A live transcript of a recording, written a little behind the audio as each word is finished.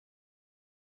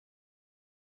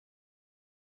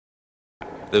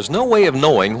There's no way of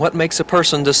knowing what makes a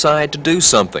person decide to do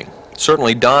something.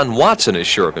 Certainly Don Watson is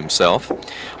sure of himself.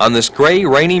 On this gray,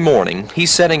 rainy morning,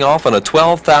 he's setting off on a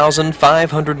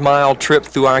 12,500-mile trip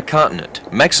through our continent,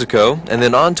 Mexico, and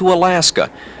then on to Alaska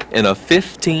in a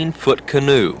 15-foot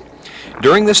canoe.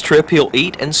 During this trip, he'll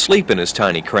eat and sleep in his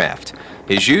tiny craft.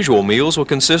 His usual meals will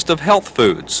consist of health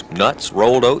foods, nuts,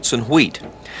 rolled oats, and wheat.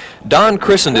 Don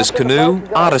christened his canoe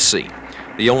Odyssey.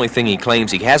 The only thing he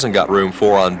claims he hasn't got room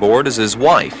for on board is his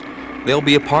wife. They'll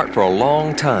be apart for a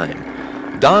long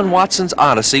time. Don Watson's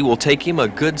Odyssey will take him a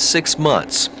good 6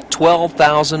 months,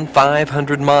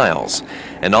 12,500 miles,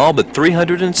 and all but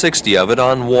 360 of it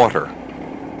on water.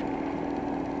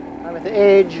 I'm at the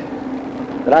age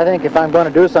that I think if I'm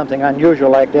going to do something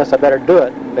unusual like this, I better do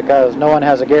it, because no one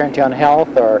has a guarantee on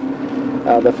health or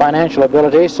the financial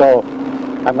ability, so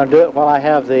I'm going to do it while I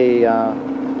have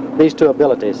these two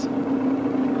abilities.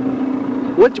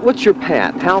 What's your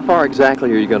path? How far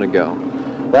exactly are you going to go?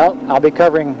 Well, I'll be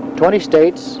covering 20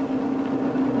 states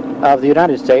of the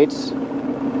United States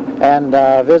and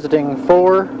visiting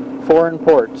 4 foreign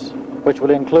ports, which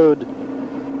will include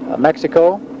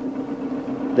Mexico,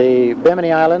 the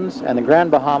Bimini Islands, and the Grand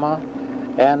Bahama,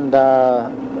 and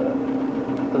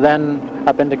then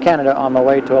up into Canada on my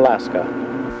way to Alaska.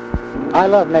 I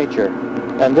love nature,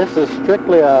 and this is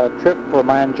strictly a trip for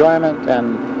my enjoyment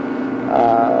and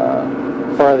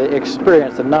for the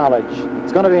experience and knowledge.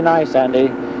 It's going to be nice, Andy,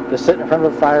 to sit in front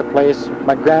of a fireplace,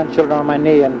 my grandchildren on my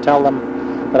knee, and tell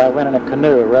them that I went in a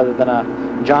canoe rather than a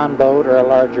John boat or a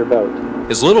larger boat.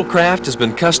 His little craft has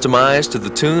been customized to the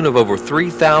tune of over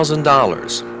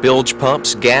 $3,000. Bilge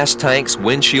pumps, gas tanks,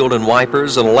 windshield and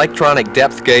wipers, an electronic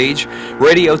depth gauge,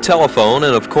 radio telephone,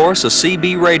 and of course a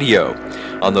CB radio.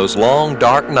 On those long,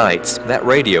 dark nights, that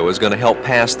radio is going to help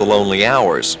pass the lonely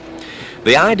hours.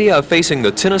 The idea of facing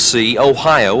the Tennessee,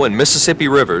 Ohio, and Mississippi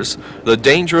rivers, the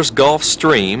dangerous Gulf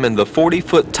Stream, and the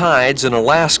 40-foot tides in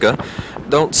Alaska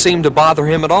don't seem to bother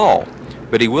him at all.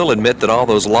 But he will admit that all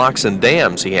those locks and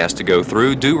dams he has to go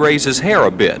through do raise his hair a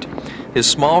bit. His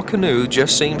small canoe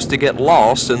just seems to get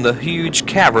lost in the huge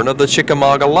cavern of the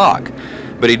Chickamauga Lock.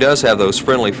 But he does have those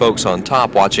friendly folks on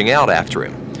top watching out after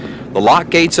him. The lock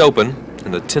gates open,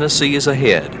 and the Tennessee is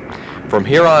ahead. From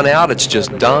here on out, it's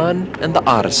just Don and the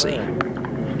Odyssey.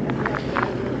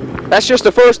 That's just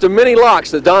the first of many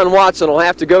locks that Don Watson will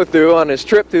have to go through on his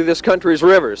trip through this country's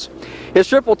rivers. His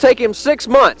trip will take him 6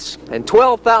 months and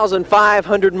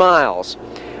 12,500 miles.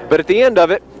 But at the end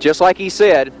of it, just like he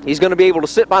said, he's going to be able to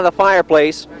sit by the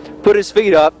fireplace, put his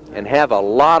feet up, and have a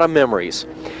lot of memories.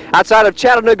 Outside of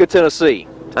Chattanooga, Tennessee,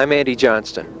 I'm Andy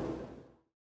Johnston.